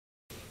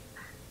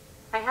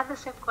I had the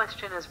same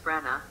question as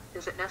Brenna.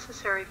 Is it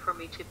necessary for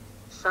me to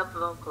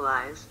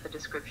subvocalize a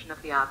description of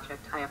the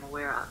object I am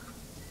aware of?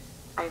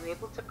 I am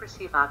able to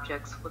perceive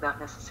objects without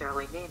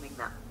necessarily naming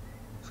them.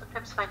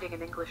 Sometimes finding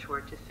an English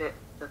word to fit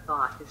the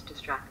thought is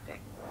distracting.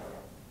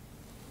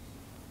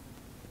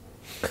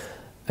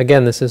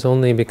 Again, this is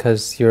only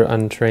because you're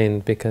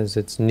untrained, because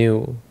it's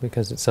new,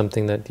 because it's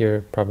something that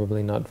you're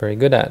probably not very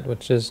good at,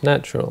 which is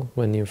natural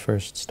when you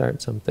first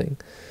start something.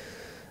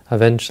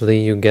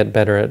 Eventually you get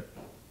better at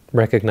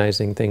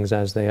recognizing things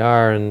as they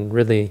are, and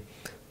really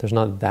there's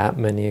not that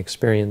many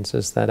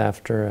experiences that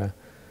after a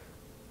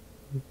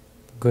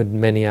good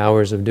many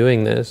hours of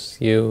doing this,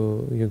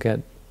 you get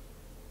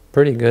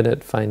pretty good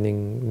at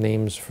finding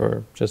names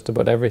for just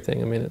about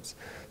everything. I mean, it's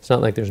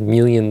not like there's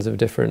millions of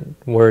different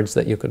words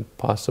that you could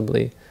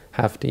possibly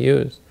have to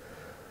use.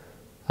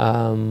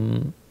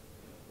 But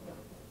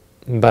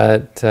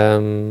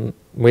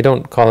we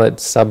don't call it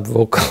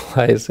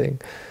subvocalizing.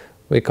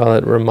 We call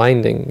it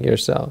reminding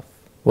yourself,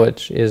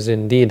 which is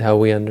indeed how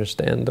we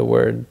understand the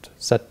word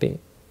sati,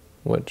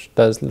 which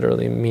does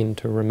literally mean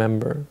to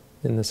remember,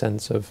 in the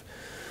sense of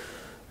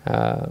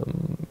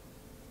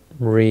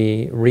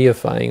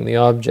reifying the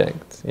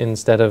object.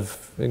 Instead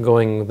of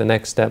going the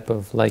next step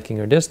of liking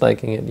or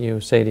disliking it, you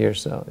say to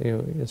yourself,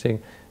 you say,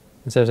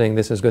 instead of saying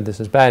this is good, this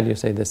is bad, you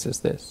say this is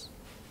this.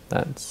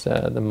 That's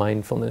the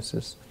mindfulness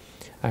is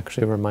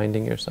actually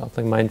reminding yourself.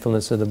 Like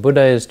mindfulness of the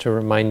Buddha is to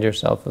remind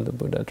yourself of the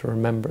Buddha, to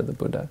remember the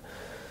Buddha.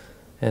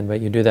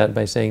 But you do that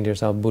by saying to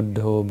yourself,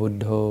 Buddho,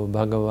 Buddho,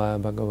 Bhagava,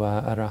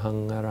 Bhagava,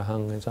 Arahang,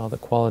 Arahang. It's all the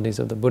qualities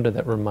of the Buddha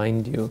that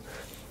remind you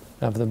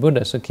of the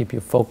Buddha, so keep you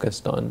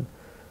focused on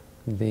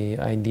the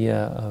idea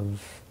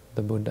of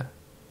the Buddha.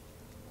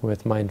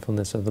 With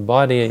mindfulness of the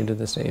body, you do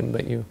the same,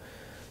 but you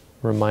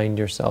remind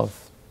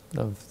yourself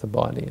of the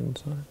body and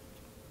so on.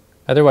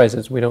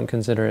 Otherwise, we don't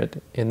consider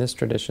it, in this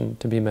tradition,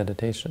 to be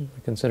meditation.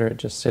 We consider it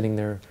just sitting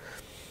there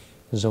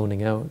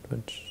zoning out,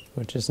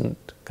 which isn't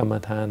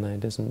kammatthana,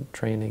 it isn't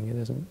training, it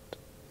isn't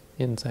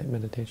insight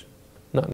meditation.